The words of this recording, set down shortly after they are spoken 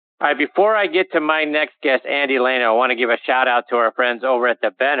All right, before I get to my next guest, Andy Lano, I want to give a shout out to our friends over at the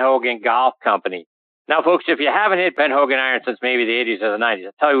Ben Hogan Golf Company. Now, folks, if you haven't hit Ben Hogan irons since maybe the 80s or the 90s,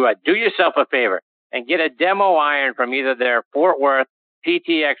 I'll tell you what, do yourself a favor and get a demo iron from either their Fort Worth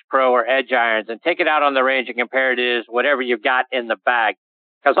PTX Pro or Edge irons and take it out on the range and compare it to whatever you've got in the bag.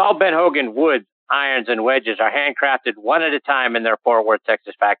 Because all Ben Hogan woods, irons, and wedges are handcrafted one at a time in their Fort Worth,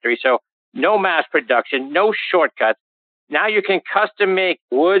 Texas factory. So no mass production, no shortcuts. Now you can custom make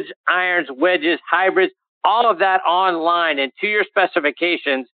woods, irons, wedges, hybrids, all of that online and to your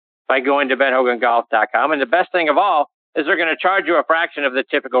specifications by going to benhogangolf.com. And the best thing of all is they're going to charge you a fraction of the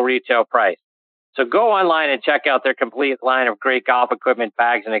typical retail price. So go online and check out their complete line of great golf equipment,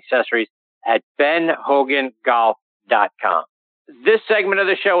 bags, and accessories at benhogangolf.com. This segment of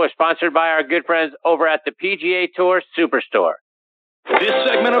the show is sponsored by our good friends over at the PGA Tour Superstore. This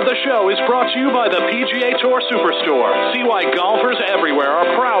segment of the show is brought to you by the PGA Tour Superstore. See why golfers everywhere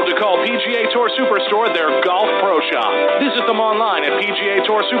are proud to call PGA Tour Superstore their golf pro shop. Visit them online at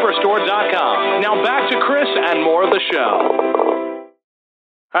PGATourSuperstore.com. Now back to Chris and more of the show.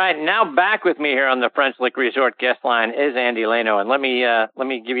 All right, now back with me here on the French Lick Resort guest line is Andy Lano, and let me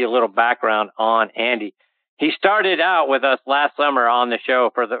give you a little background on Andy. He started out with us last summer on the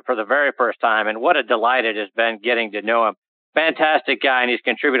show for the very first time, and what a delight it has been getting to know him. Fantastic guy, and he's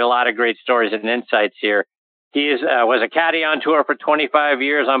contributed a lot of great stories and insights here. He was a caddy on tour for 25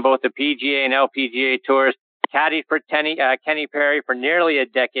 years on both the PGA and LPGA tours, caddied for Kenny Perry for nearly a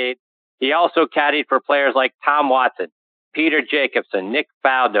decade. He also caddied for players like Tom Watson, Peter Jacobsen, Nick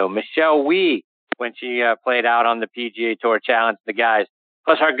Faldo, Michelle Wie, when she played out on the PGA Tour Challenge, the guys,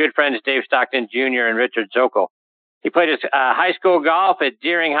 plus our good friends Dave Stockton Jr. and Richard Zokol. He played his high school golf at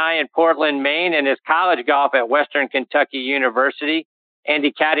Deering High in Portland, Maine, and his college golf at Western Kentucky University. And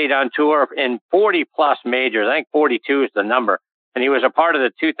he caddied on tour in 40-plus majors. I think 42 is the number. And he was a part of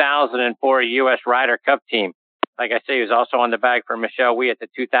the 2004 U.S. Ryder Cup team. Like I say, he was also on the bag for Michelle Wie at the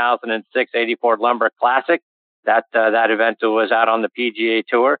 2006 84 Lumber Classic. That event was out on the PGA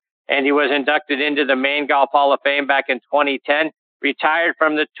Tour. And he was inducted into the Maine Golf Hall of Fame back in 2010, retired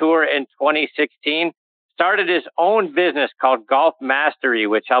from the tour in 2016, started his own business called Golf Mastery,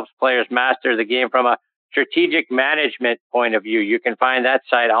 which helps players master the game from a strategic management point of view. You can find that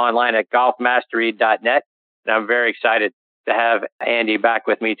site online at golfmastery.net. And I'm very excited to have Andy back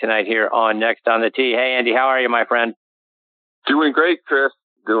with me tonight here on Next on the Tee. Hey, Andy, how are you, my friend? Doing great, Chris.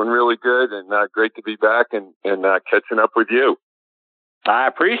 Doing really good, and great to be back and catching up with you. I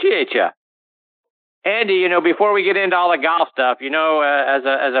appreciate you. Andy, before we get into all the golf stuff, as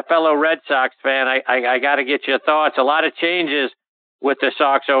a fellow Red Sox fan, I got to get your thoughts. A lot of changes with the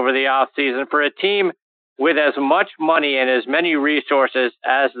Sox over the offseason. For a team with as much money and as many resources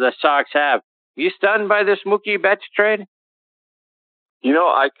as the Sox have, you stunned by this Mookie Betts trade?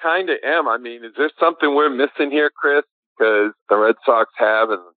 I kind of am. I mean, is there something we're missing here, Chris? Because the Red Sox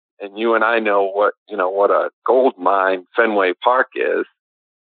have, and you and I know what a gold mine Fenway Park is.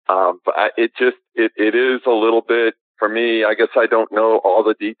 But it is a little bit, for me, I guess I don't know all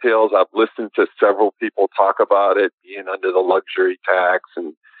the details. I've listened to several people talk about it being under the luxury tax,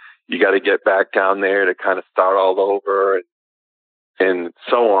 and you got to get back down there to kind of start all over and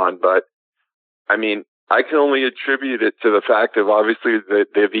so on. But I mean, I can only attribute it to the fact of obviously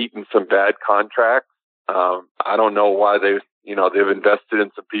that they've eaten some bad contracts. I don't know why they've invested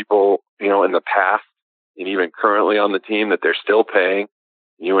in some people, in the past and even currently on the team that they're still paying.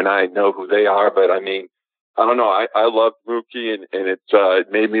 You and I know who they are, but I mean, I don't know. I love Mookie, and it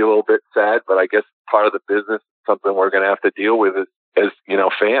made me a little bit sad, but I guess part of the business, something we're going to have to deal with as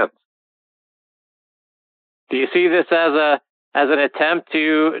fans. Do you see this as an attempt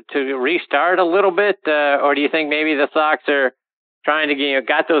to restart a little bit, or do you think maybe the Sox are trying to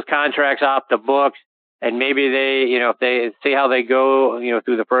got those contracts off the books, and maybe they, if they see how they go,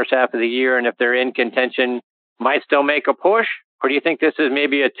 through the first half of the year, and if they're in contention, might still make a push? Or do you think this is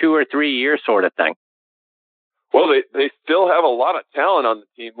maybe a 2 or 3 year sort of thing? Well, they still have a lot of talent on the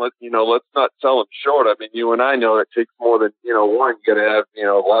team. Let's not sell them short. I mean, you and I know it takes more than, one. You got to have,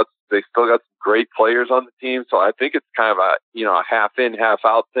 lots. They still got some great players on the team. So I think it's kind of a half in, half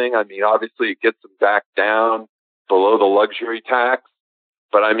out thing. I mean, obviously it gets them back down below the luxury tax.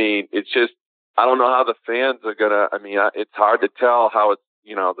 But I mean, it's just, I don't know how the fans are going to, it's hard to tell how it's,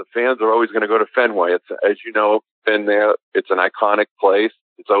 the fans are always going to go to Fenway. It's, as you know, been there. It's an iconic place.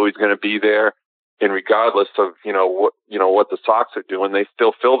 It's always going to be there. And regardless of, what the Sox are doing, they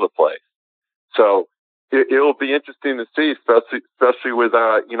still fill the place. So it'll be interesting to see, especially with,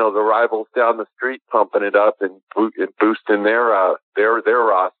 the rivals down the street pumping it up and boosting their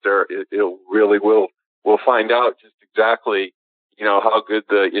roster. We'll find out just exactly, how good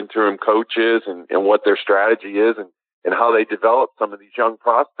the interim coach is and what their strategy is and how they develop some of these young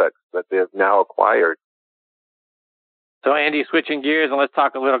prospects that they have now acquired. So, Andy, switching gears, and let's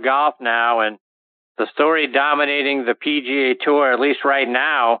talk a little golf now. And the story dominating the PGA Tour, at least right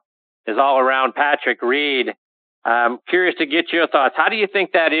now, is all around Patrick Reed. I'm curious to get your thoughts. How do you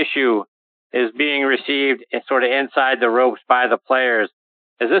think that issue is being received sort of inside the ropes by the players?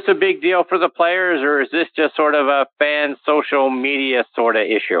 Is this a big deal for the players, or is this just sort of a fan social media sort of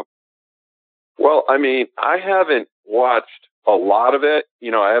issue? Well, I mean, I haven't watched a lot of it.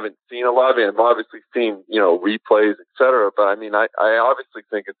 I haven't seen a lot of it. I've obviously seen, replays, et cetera. But I mean, I obviously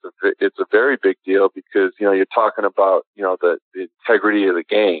think it's a very big deal because, you're talking about, the integrity of the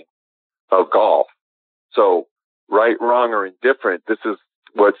game of golf. So right, wrong, or indifferent, this is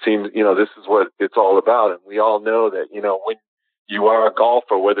what seems, this is what it's all about. And we all know that, when you are a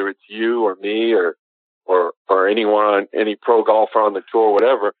golfer, whether it's you or me or anyone, any pro golfer on the tour,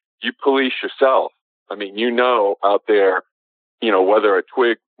 whatever, you police yourself. I mean, out there, whether a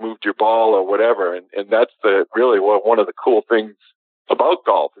twig moved your ball or whatever. And that's really one of the cool things about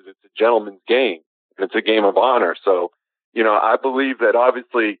golf is it's a gentleman's game. It's a game of honor. So, I believe that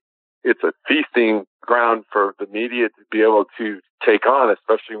obviously it's a feasting ground for the media to be able to take on,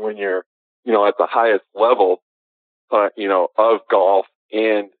 especially when you're, at the highest level, of golf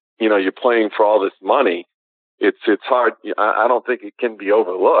and, you're playing for all this money. It's hard. I don't think it can be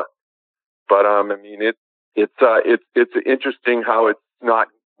overlooked, but, I mean, it's interesting how it's not,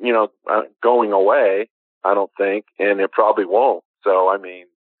 going away. I don't think, and it probably won't. So, I mean,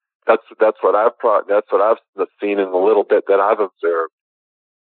 that's what I've seen in the little bit that I've observed.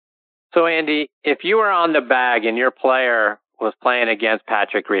 So, Andy, if you were on the bag and your player was playing against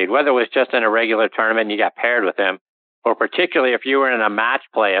Patrick Reed, whether it was just in a regular tournament and you got paired with him, or particularly if you were in a match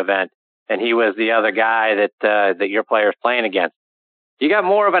play event and he was the other guy that your player is playing against, you got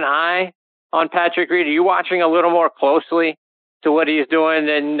more of an eye on Patrick Reed? Are you watching a little more closely to what he's doing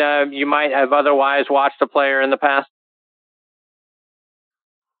than you might have otherwise watched a player in the past?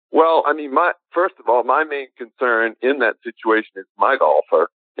 Well, I mean, first of all, my main concern in that situation is my golfer,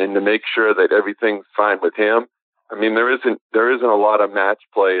 and to make sure that everything's fine with him. I mean, there isn't a lot of match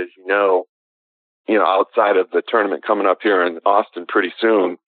play, as you know, outside of the tournament coming up here in Austin pretty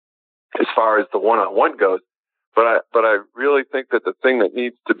soon, as far as the one-on-one goes. But I really think that the thing that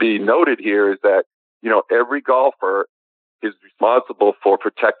needs to be noted here is that, every golfer is responsible for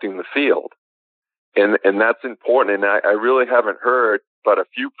protecting the field. And that's important. And I really haven't heard but a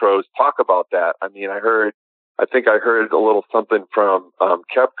few pros talk about that. I mean, I think I heard a little something from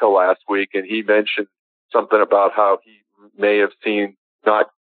Koepka last week, and he mentioned something about how he may have seen not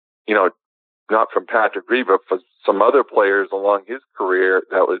from Patrick Reed, but for some other players along his career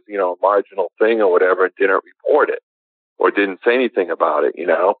that was, a marginal thing or whatever, and didn't report it or didn't say anything about it,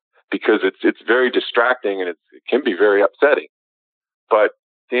 because it's very distracting and it can be very upsetting. But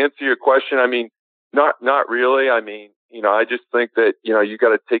to answer your question, I mean, not really. I mean, I just think that, you got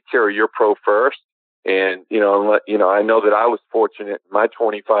to take care of your pro first. And, I know that I was fortunate in my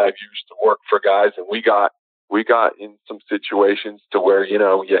 25 years to work for guys, and we got in some situations to where, you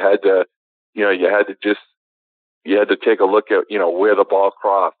had to take a look at, where the ball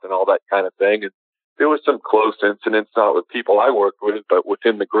crossed and all that kind of thing. And there was some close incidents, not with people I worked with, but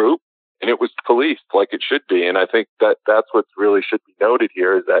within the group, and it was policed like it should be. And I think that's what really should be noted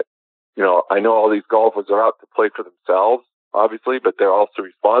here is that, I know all these golfers are out to play for themselves, obviously, but they're also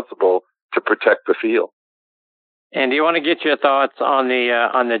responsible to protect the field. And do you want to get your thoughts on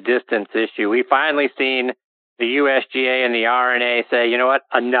the distance issue? We finally seen the USGA and the R&A say, you know what,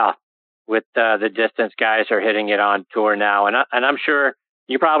 enough with the distance guys are hitting it on tour now. And I'm sure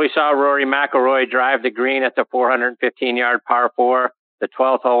you probably saw Rory McIlroy drive the green at the 415-yard par 4, the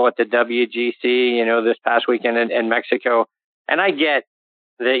 12th hole at the WGC, this past weekend in Mexico. And I get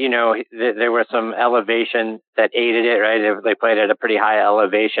that, there was some elevation that aided it, right? They played at a pretty high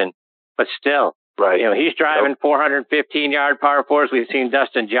elevation, but still, right. He's driving 415-yard par 4s. We've seen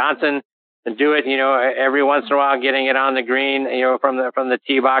Dustin Johnson do it, every once in a while, getting it on the green, from the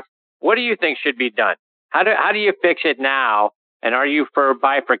tee box. What do you think should be done? How do you fix it now? And are you for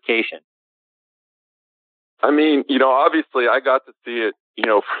bifurcation? I mean, obviously I got to see it,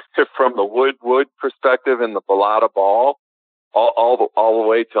 from the wood perspective and the Balata ball all the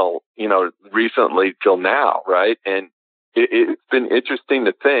way till, recently till now. Right. And it's been interesting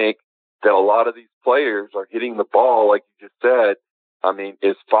to think that a lot of these players are hitting the ball, like you just said. I mean,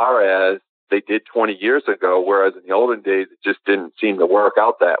 as far as they did 20 years ago, whereas in the olden days, it just didn't seem to work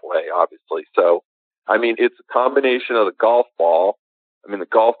out that way, obviously. So, I mean, it's a combination of the golf ball. I mean, the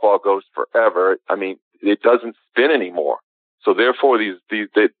golf ball goes forever. I mean, it doesn't spin anymore. So therefore,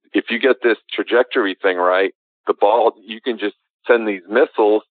 if you get this trajectory thing right, the ball, you can just send these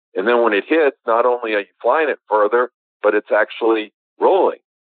missiles, and then when it hits, not only are you flying it further, but it's actually rolling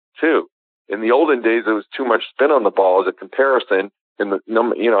too. In the olden days, there was too much spin on the ball as a comparison. And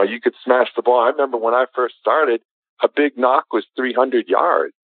you could smash the ball. I remember when I first started, a big knock was 300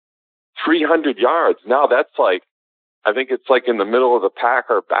 yards. 300 yards. Now that's like, I think it's like in the middle of the pack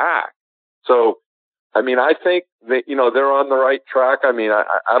or back. So, I mean, I think that, they're on the right track. I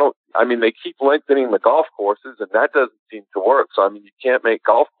mean, they keep lengthening the golf courses, and that doesn't seem to work. So, I mean, you can't make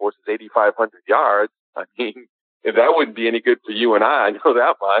golf courses 8,500 yards. I mean, if that wouldn't be any good for you and I know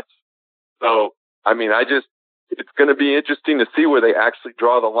that much. So, I mean, it's going to be interesting to see where they actually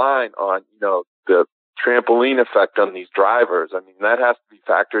draw the line on, the trampoline effect on these drivers. I mean, that has to be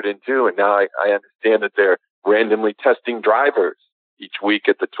factored in too. And now I understand that they're randomly testing drivers each week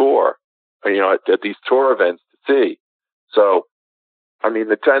at the tour, at these tour events to see. So, I mean,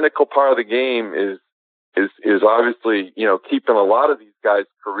 the technical part of the game is obviously, keeping a lot of these guys'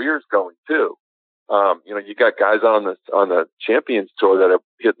 careers going too. You got guys on the Champions Tour that are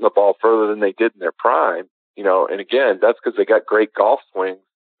hitting the ball further than they did in their prime, and again, that's because they got great golf swings.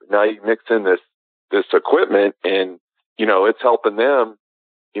 Now you mix in this equipment and, it's helping them,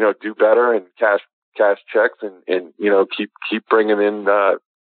 do better and cash checks and keep bringing in, the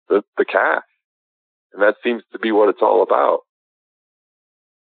cash. And that seems to be what it's all about.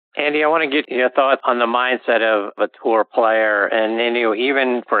 Andy, I want to get your thoughts on the mindset of a tour player and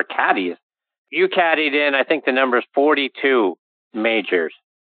even for caddies. You caddied in, I think the number is 42 majors.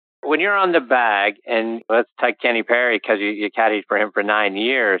 When you're on the bag, and let's take Kenny Perry because you caddied for him for 9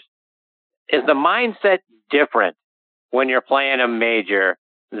 years, is the mindset different when you're playing a major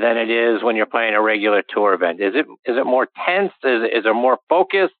than it is when you're playing a regular tour event? Is it more tense? Is there more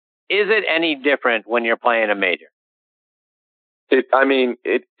focus? Is it any different when you're playing a major? It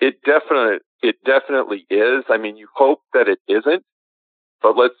definitely is. I mean, you hope that it isn't,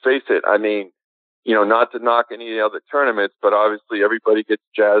 but let's face it. I mean, not to knock any of the other tournaments, but obviously everybody gets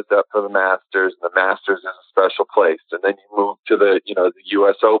jazzed up for the Masters, and the Masters is a special place. And then you move to the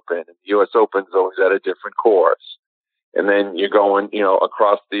U.S. Open, and the U.S. Open's always at a different course. And then you're going,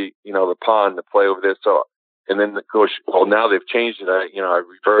 across the pond to play over there. So, and then now they've changed it. I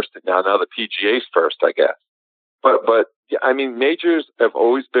reversed it now. Now the PGA's first, I guess. But yeah, I mean, majors have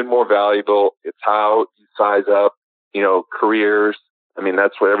always been more valuable. It's how you size up, careers. I mean,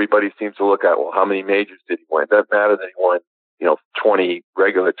 that's what everybody seems to look at. Well, how many majors did he win? It doesn't matter that he won, 20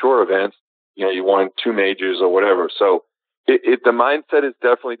 regular tour events. You won 2 majors or whatever. So the mindset is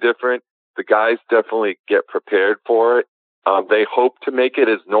definitely different. The guys definitely get prepared for it. They hope to make it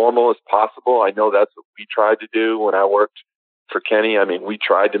as normal as possible. I know that's what we tried to do when I worked for Kenny. I mean, we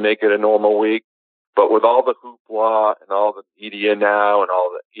tried to make it a normal week, but with all the hoopla and all the media now and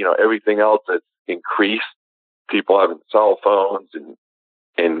all the, everything else that's increased, people having cell phones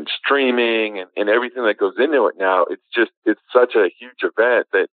and streaming and everything that goes into it now, it's such a huge event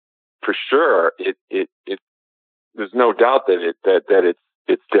that for sure there's no doubt that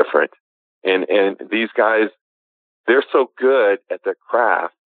it's different. And these guys, they're so good at their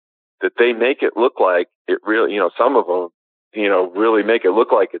craft that they make it look like it really, some of them, really make it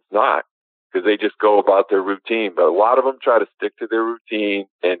look like it's not, because they just go about their routine. But a lot of them try to stick to their routine.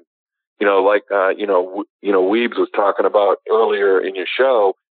 And, Weebs was talking about earlier in your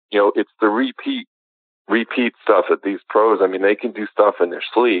show, it's the repeat stuff that these pros, I mean, they can do stuff in their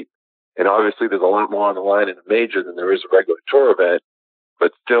sleep. And obviously there's a lot more on the line in a major than there is a regular tour event.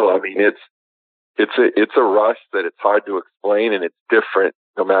 But still, I mean, it's a rush that it's hard to explain, and it's different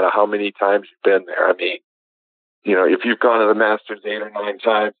no matter how many times you've been there. I mean, if you've gone to the Masters 8 or 9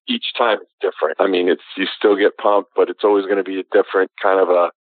 times, each time it's different. I mean, you still get pumped, but it's always going to be a different kind of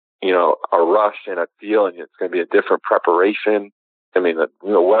a rush and a feeling. It's going to be a different preparation. I mean,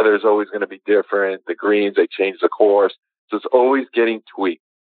 the weather's always going to be different. The greens, they change the course. So it's always getting tweaked.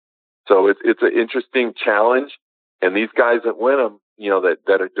 So it's an interesting challenge. And these guys that win them,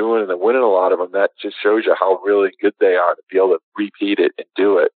 that are doing and that winning a lot of them, that just shows you how really good they are to be able to repeat it and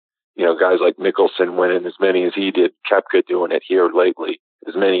do it. Guys like Mickelson winning as many as he did, Koepka doing it here lately,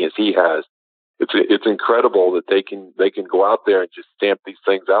 as many as he has. It's incredible that they can go out there and just stamp these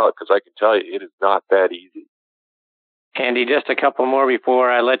things out, because I can tell you it is not that easy. Andy, just a couple more before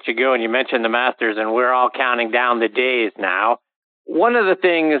I let you go. And you mentioned the Masters, and we're all counting down the days now. One of the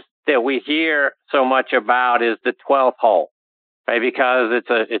things that we hear so much about is the 12th hole, right? Because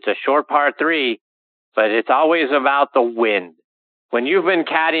it's a short par 3, but it's always about the wind. When you've been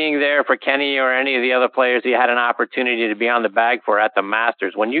caddying there for Kenny or any of the other players you had an opportunity to be on the bag for at the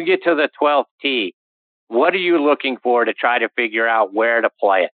Masters, when you get to the 12th tee, What are you looking for to try to figure out where to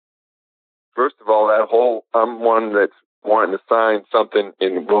play it? First of all, that hole, I'm one that's wanting to sign something,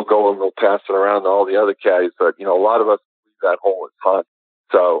 and we'll go and we'll pass it around to all the other caddies. But, a lot of us believe that hole is hunt.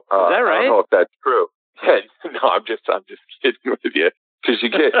 So is that right? I don't know if that's true. Yeah, no, I'm just kidding with you. Because you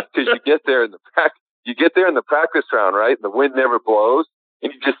get there in the practice round, right? And the wind never blows,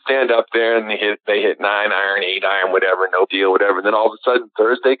 and you just stand up there and they hit 9 iron, 8 iron, whatever, no deal, whatever. And then all of a sudden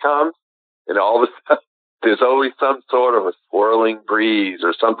Thursday comes, and all of a sudden there's always some sort of a swirling breeze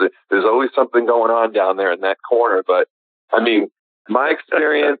or something. There's always something going on down there in that corner. But I mean, my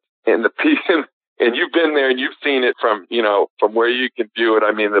experience in the and you've been there and you've seen it from where you can view it.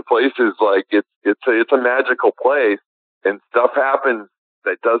 I mean, the place is like it's a magical place, and stuff happens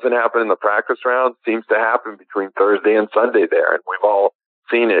that doesn't happen in the practice round seems to happen between Thursday and Sunday there, and we've all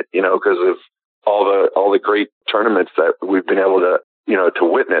seen it, because of all the great tournaments that we've been able to to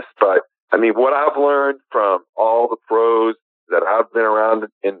witness. But I mean, what I've learned from all the pros that I've been around,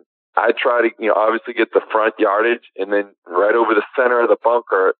 and I try to obviously get the front yardage, and then right over the center of the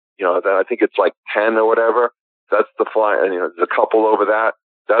bunker, then I think it's like 10 or whatever. That's the fly, and there's a couple over that.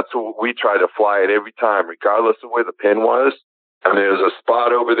 That's what we try to fly it every time, regardless of where the pin was. I mean, there's a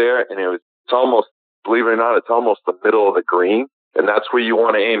spot over there, and it's almost, believe it or not, it's almost the middle of the green, and that's where you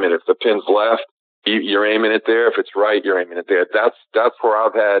want to aim it. If the pin's left, you're aiming it there. If it's right, you're aiming it there. That's where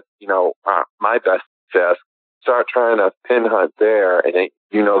I've had, my best success. Start trying to pin hunt there, and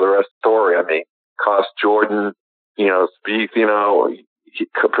the rest of the story. I mean, cost Jordan, Spieth,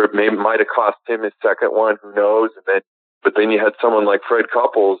 might have cost him his second one. Who knows? But then you had someone like Fred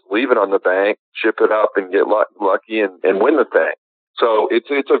Couples leave it on the bank, chip it up, and get lucky and win the thing. So it's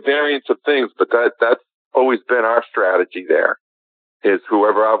a variance of things, but that's always been our strategy there. Is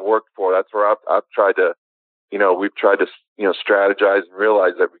whoever I've worked for, that's where I've tried to, we've tried to, strategize and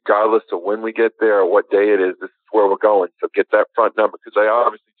realize that regardless of when we get there or what day it is, this is where we're going. So get that front number, because I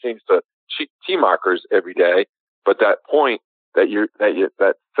obviously change the tee markers every day, but that point that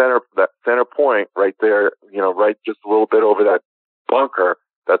center point right there, right just a little bit over that bunker,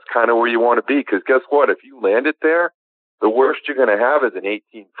 that's kind of where you want to be. Because guess what? If you land it there, the worst you're going to have is an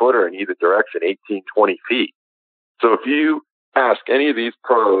 18-footer in either direction, 18, 20 feet. So if you ask any of these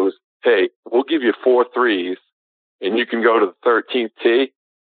pros, hey, we'll give you 4 threes and you can go to the 13th tee,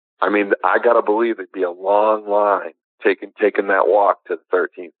 I mean, I got to believe there'd be a long line taking that walk to the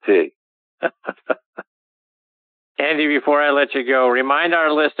 13th tee. Andy, before I let you go, remind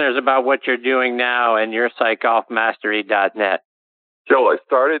our listeners about what you're doing now and your site, golfmastery.net. Joe, I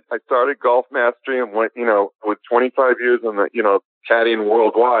started Golf Mastery, and went, with 25 years on the, caddying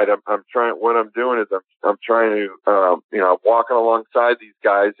worldwide, I'm trying, what I'm doing is I'm trying to, walking alongside these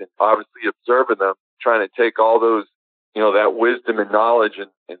guys and obviously observing them, trying to take all those, that wisdom and knowledge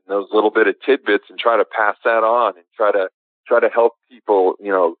and those little bit of tidbits and try to pass that on and try to help people,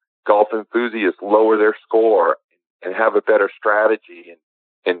 golf enthusiasts lower their score and have a better strategy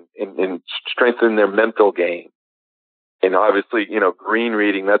and strengthen their mental game. And obviously, green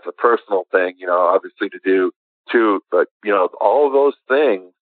reading, that's a personal thing, obviously to do too. But, all of those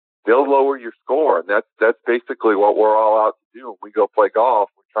things, they'll lower your score. And that's basically what we're all out to do. When we go play golf,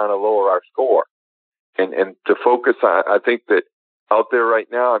 we're trying to lower our score. And to focus on, I think that out there right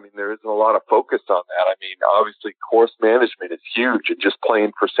now, I mean, there isn't a lot of focus on that. I mean, obviously course management is huge, and just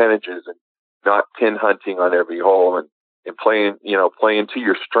playing percentages and not pin hunting on every hole and playing to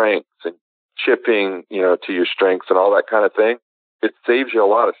your strengths and chipping, to your strengths and all that kind of thing. It saves you a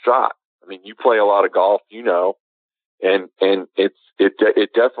lot of shots. I mean, you play a lot of golf, and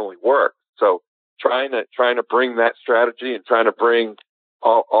it definitely works. So trying to bring that strategy and trying to bring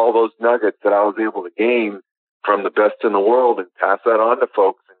all those nuggets that I was able to gain from the best in the world and pass that on to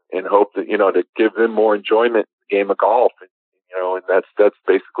folks and hope that, to give them more enjoyment in the game of golf. And that's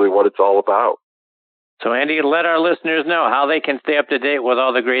basically what it's all about. So, Andy, let our listeners know how they can stay up to date with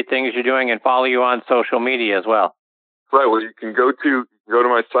all the great things you're doing and follow you on social media as well. Right. Well, you can go to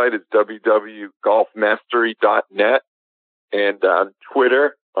my site. It's www.golfmastery.net. And on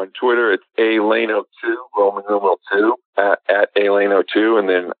Twitter, it's alano2, Roman numeral 2, at alano2. And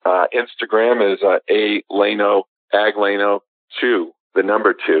then Instagram is alano, aglano2, the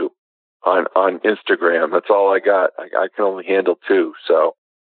number 2 on Instagram. That's all I got. I can only handle 2. So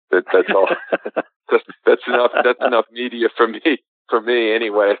that's all. That's enough media for me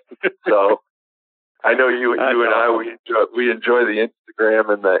anyway. So I know you and I, we enjoy the Instagram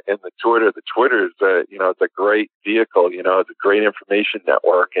and the Twitter. The Twitter is it's a great vehicle. It's a great information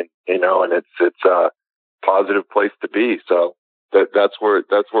network, and it's a positive place to be. So that's where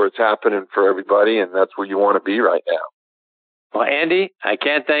it's happening for everybody, and that's where you want to be right now. Well, Andy, I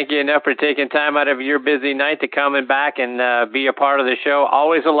can't thank you enough for taking time out of your busy night to come back and be a part of the show.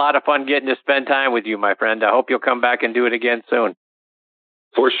 Always a lot of fun getting to spend time with you, my friend. I hope you'll come back and do it again soon.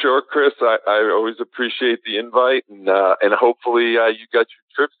 For sure, Chris. I always appreciate the invite, and hopefully you got your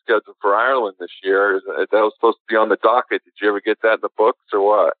trip scheduled for Ireland this year. That was supposed to be on the docket. Did you ever get that in the books or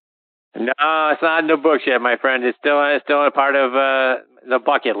what? No, it's not in the books yet, my friend. It's still a part of the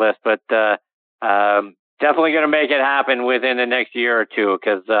bucket list, but definitely going to make it happen within the next year or two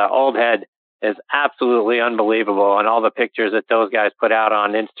because Old Head is absolutely unbelievable, and all the pictures that those guys put out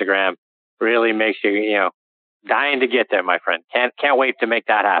on Instagram really makes you dying to get there, my friend. Can't wait to make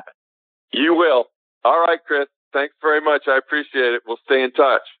that happen. You will. All right, Chris. Thanks very much. I appreciate it. We'll stay in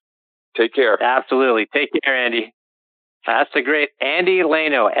touch. Take care. Absolutely. Take care, Andy. That's a great Andy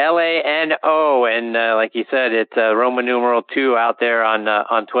Lano, Lano, and like you said, it's Roman numeral 2 out there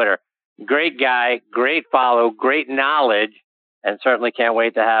on Twitter. Great guy, great follow, great knowledge, and certainly can't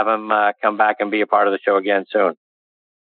wait to have him come back and be a part of the show again soon.